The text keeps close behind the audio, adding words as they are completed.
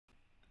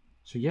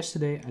So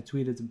yesterday I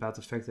tweeted about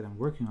the fact that I'm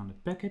working on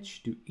a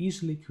package to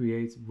easily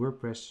create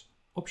WordPress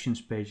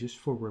options pages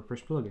for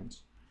WordPress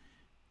plugins.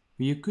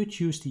 You could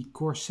use the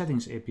core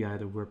settings API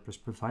that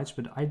WordPress provides,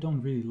 but I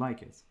don't really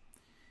like it.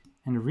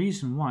 And the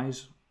reason why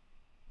is,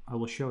 I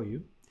will show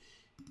you.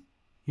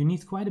 You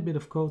need quite a bit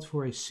of code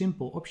for a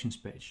simple options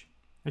page.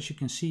 As you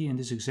can see in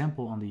this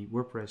example on the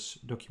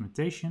WordPress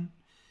documentation,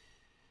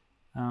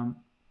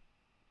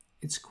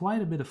 it's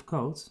quite a bit of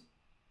code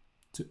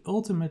to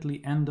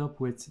ultimately end up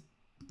with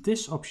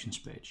this options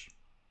page.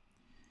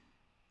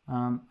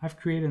 I've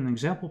created an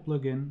example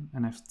plugin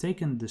and I've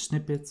taken the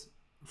snippet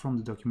from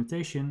the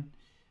documentation,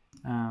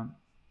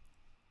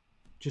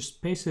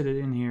 just pasted it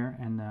in here,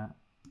 and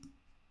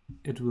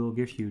it will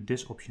give you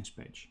this options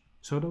page.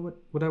 So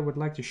what I would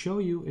like to show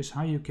you is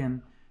how you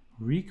can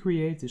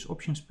recreate this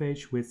options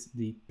page with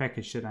the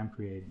package that I'm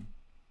creating.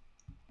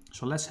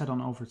 So let's head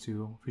on over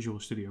to Visual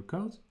Studio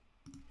Code.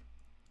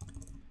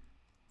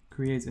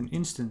 Create an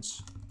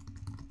instance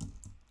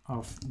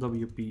of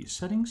WP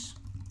settings.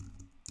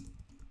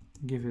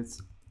 Give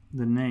it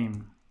the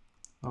name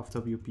of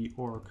WP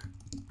org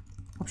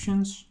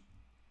options.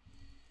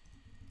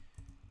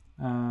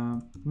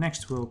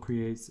 Next we'll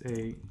create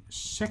a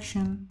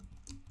section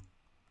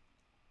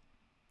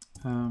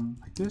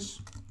like this.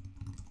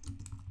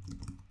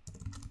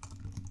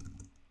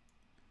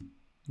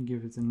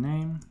 Give it a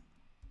name,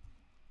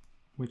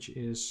 which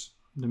is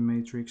the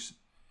matrix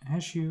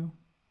hashu.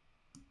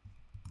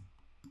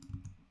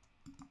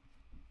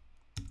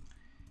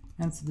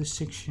 And the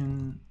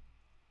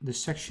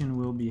section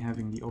will be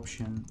having the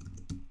option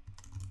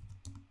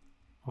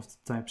of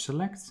the type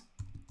select.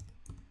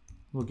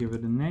 We'll give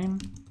it a name,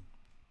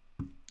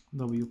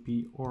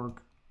 WP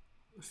org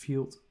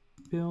field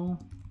pill,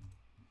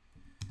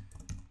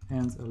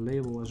 and a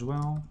label as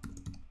well,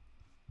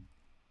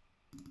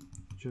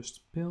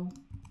 just pill.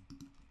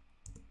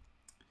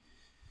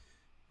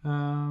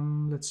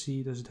 Let's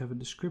see, does it have a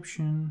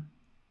description?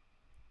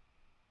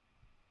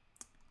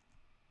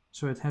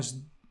 So it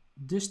has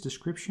this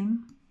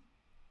description,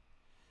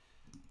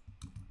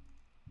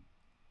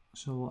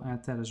 so we'll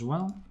add that as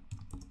well.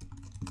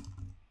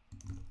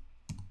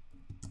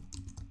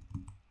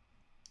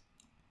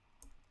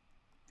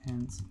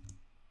 And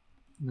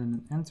then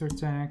an enter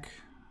tag,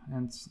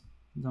 and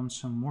done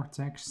some more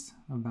text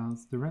about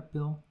the red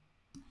pill.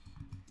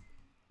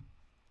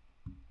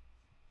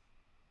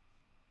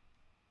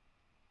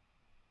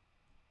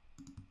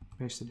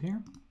 Paste it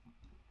here.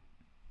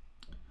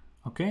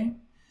 Okay,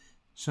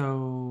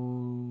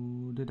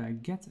 so did I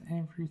get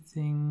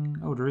everything?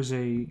 Oh, there is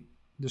a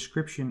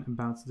description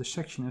about the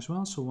section as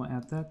well, so we'll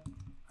add that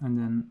and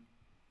then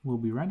we'll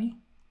be ready.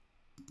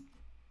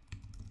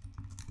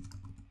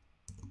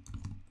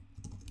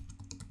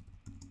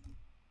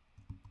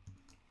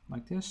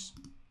 Like this.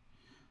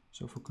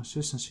 So for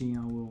consistency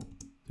I will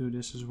do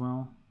this as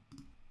well.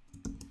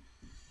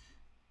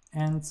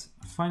 And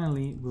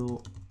finally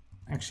we'll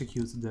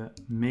execute the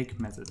make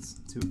method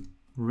to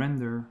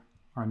render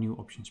our new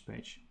options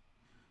page.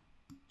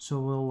 So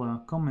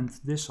we'll comment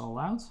this all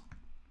out,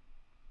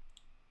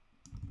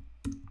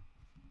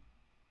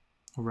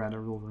 or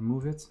rather we'll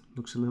remove it,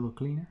 looks a little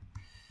cleaner.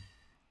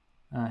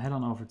 Head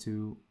on over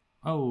to,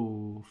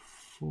 I'm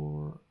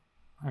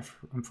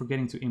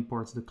forgetting to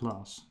import the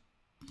class.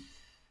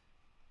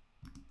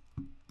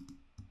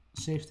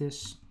 Save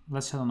this,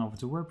 let's head on over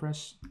to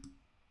WordPress.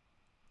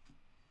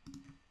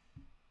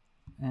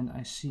 And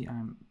I see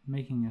I'm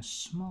making a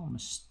small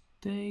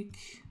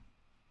mistake.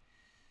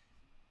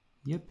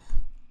 Yep,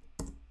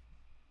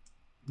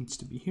 needs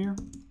to be here.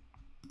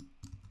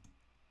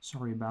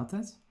 Sorry about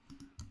that.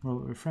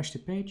 We'll refresh the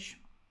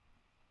page.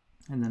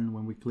 And then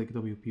when we click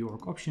WP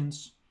org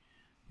options,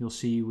 you'll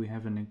see we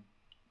have an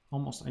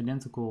almost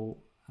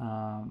identical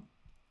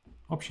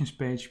options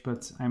page,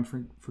 but I'm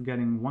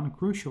forgetting one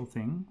crucial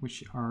thing,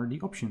 which are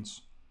the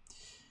options.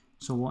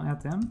 So we'll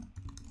add them.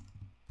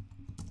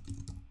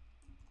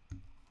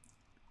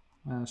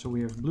 So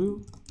we have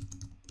blue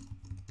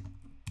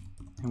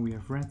and we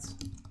have red.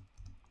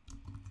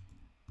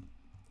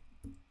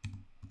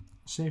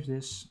 Save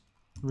this,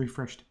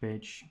 refresh the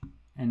page,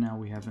 and now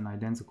we have an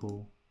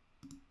identical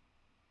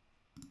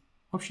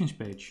options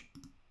page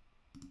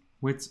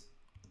with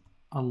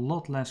a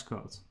lot less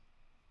code,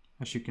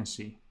 as you can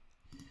see.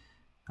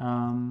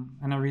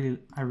 And I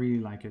really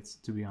like it,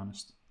 to be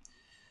honest.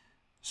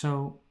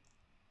 So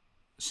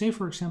say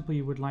for example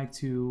you would like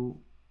to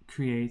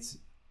create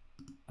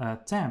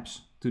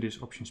tabs to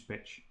this options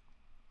page.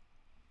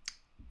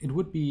 It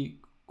would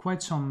be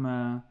quite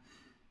some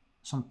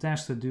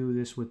tasks to do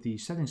this with the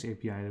settings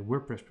API that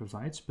WordPress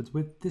provides, but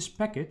with this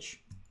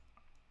package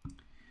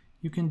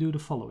you can do the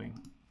following.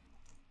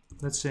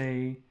 Let's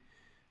say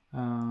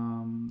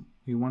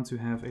we want to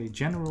have a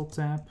general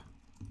tab.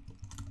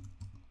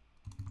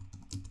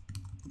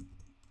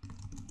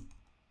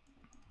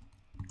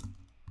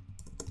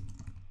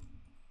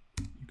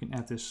 You can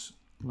add this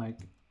like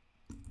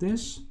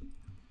this.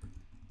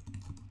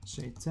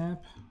 Say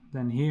tab,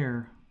 then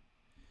here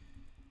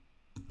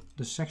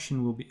the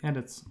section will be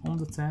added on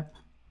the tab.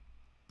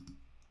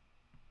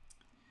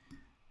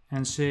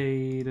 and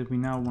say that we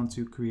now want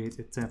to create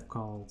a tab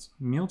called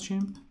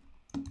MailChimp.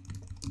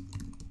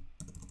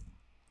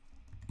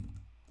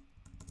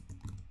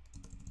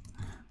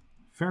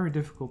 Very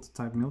difficult to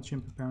type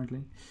MailChimp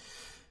apparently.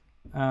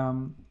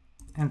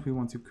 And we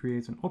want to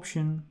create an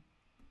option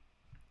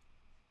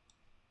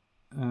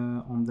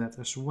on that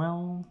as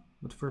well.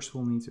 But first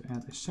we'll need to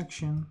add a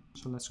section.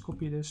 So let's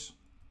copy this.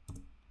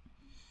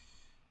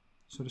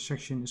 So the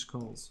section is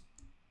called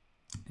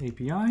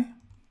API.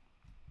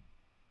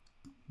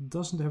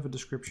 Doesn't have a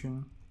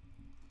description.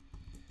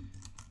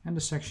 And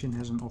the section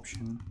has an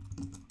option.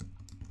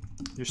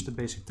 Just a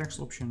basic text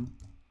option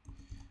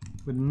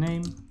with a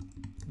name,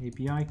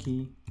 API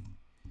key.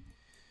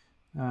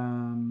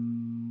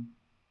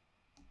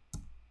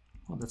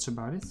 Well, that's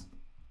about it.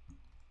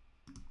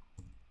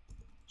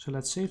 So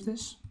let's save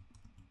this.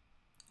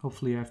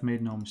 Hopefully I've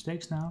made no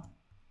mistakes now.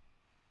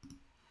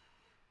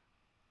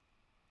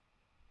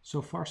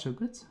 So far so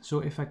good.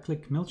 So if I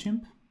click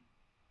MailChimp,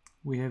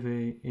 we have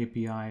a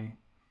API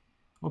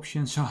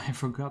option. So I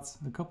forgot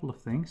a couple of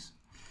things.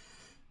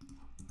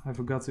 I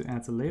forgot to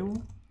add the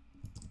label.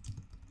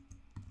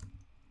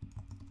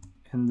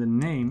 And the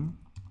name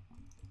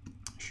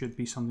should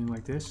be something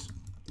like this.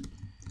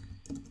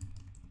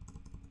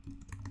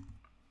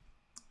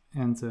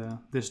 And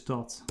this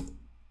dot,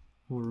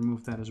 we'll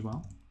remove that as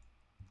well.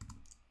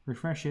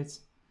 Refresh it.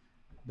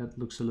 That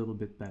looks a little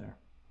bit better.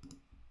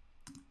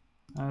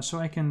 So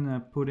I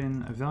can put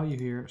in a value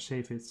here,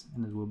 save it,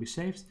 and it will be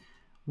saved.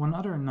 One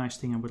other nice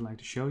thing I would like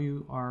to show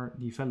you are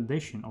the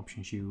validation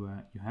options you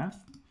have.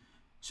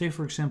 Say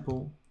for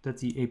example that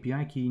the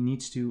API key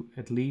needs to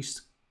at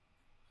least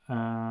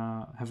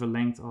have a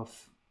length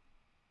of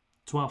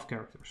 12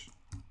 characters.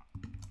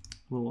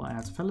 We'll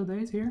add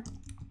validate here.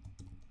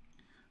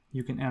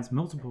 You can add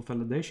multiple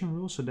validation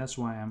rules, so that's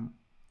why I'm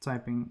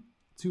typing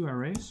 2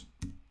 arrays.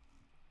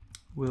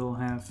 We'll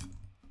have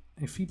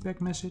a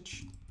feedback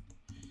message.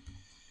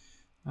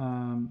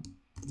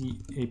 The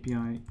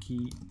API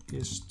key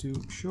is too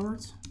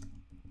short.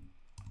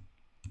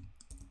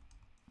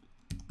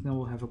 Then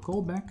we'll have a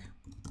callback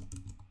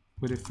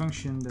with a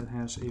function that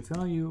has a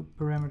value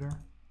parameter.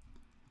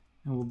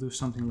 And we'll do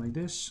something like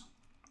this.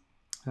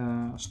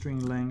 String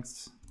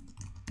length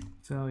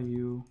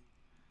value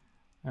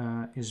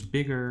is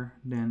bigger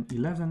than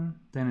 11,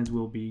 then it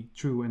will be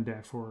true and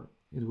therefore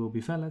it will be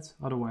valid.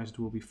 Otherwise it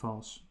will be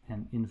false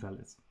and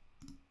invalid.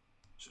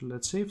 So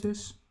let's save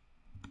this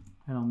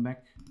and I'm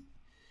back.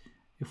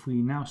 If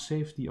we now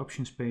save the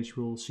options page,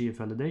 we'll see a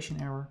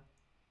validation error.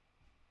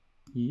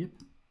 Yep,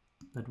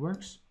 that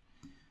works.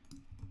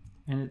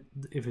 And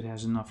if it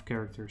has enough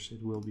characters,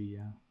 it will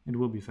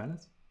be valid.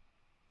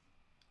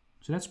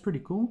 So that's pretty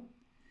cool.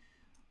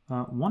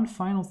 One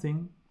final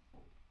thing,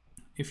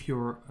 if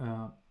your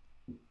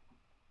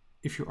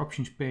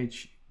options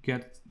page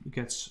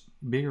gets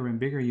bigger and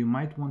bigger, you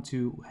might want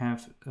to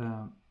have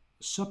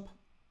sub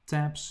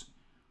tabs,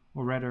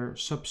 or rather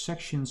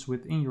subsections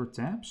within your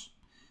tabs.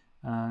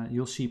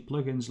 You'll see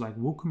plugins like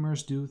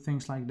WooCommerce do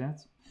things like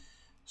that.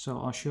 So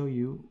I'll show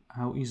you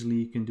how easily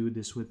you can do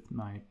this with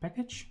my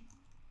package.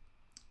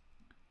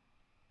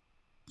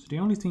 So the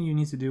only thing you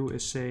need to do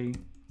is say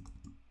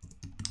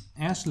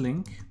as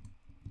link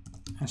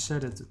and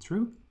set it to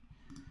true.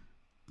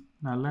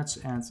 Now let's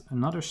add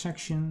another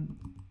section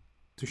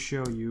to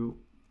show you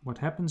what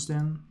happens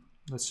then.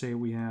 Let's say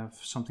we have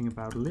something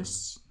about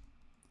lists.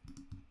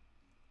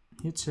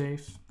 Hit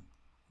save,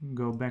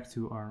 go back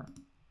to our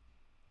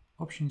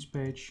options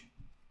page,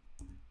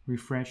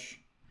 refresh,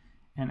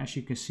 and as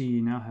you can see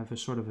you now have a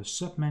sort of a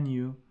sub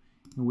menu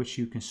in which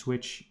you can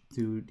switch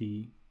to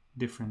the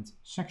different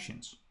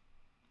sections.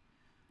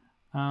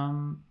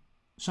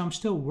 So I'm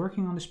still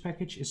working on this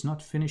package. It's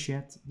not finished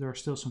yet. There are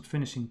still some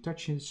finishing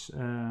touches,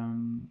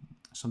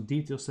 some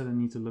details that I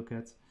need to look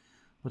at,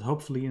 but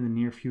hopefully in the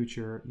near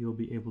future you'll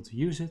be able to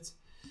use it.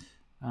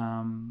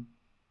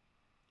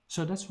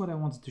 So that's what I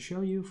wanted to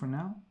show you for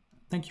now.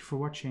 Thank you for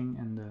watching,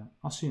 and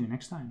I'll see you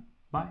next time.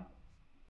 Bye.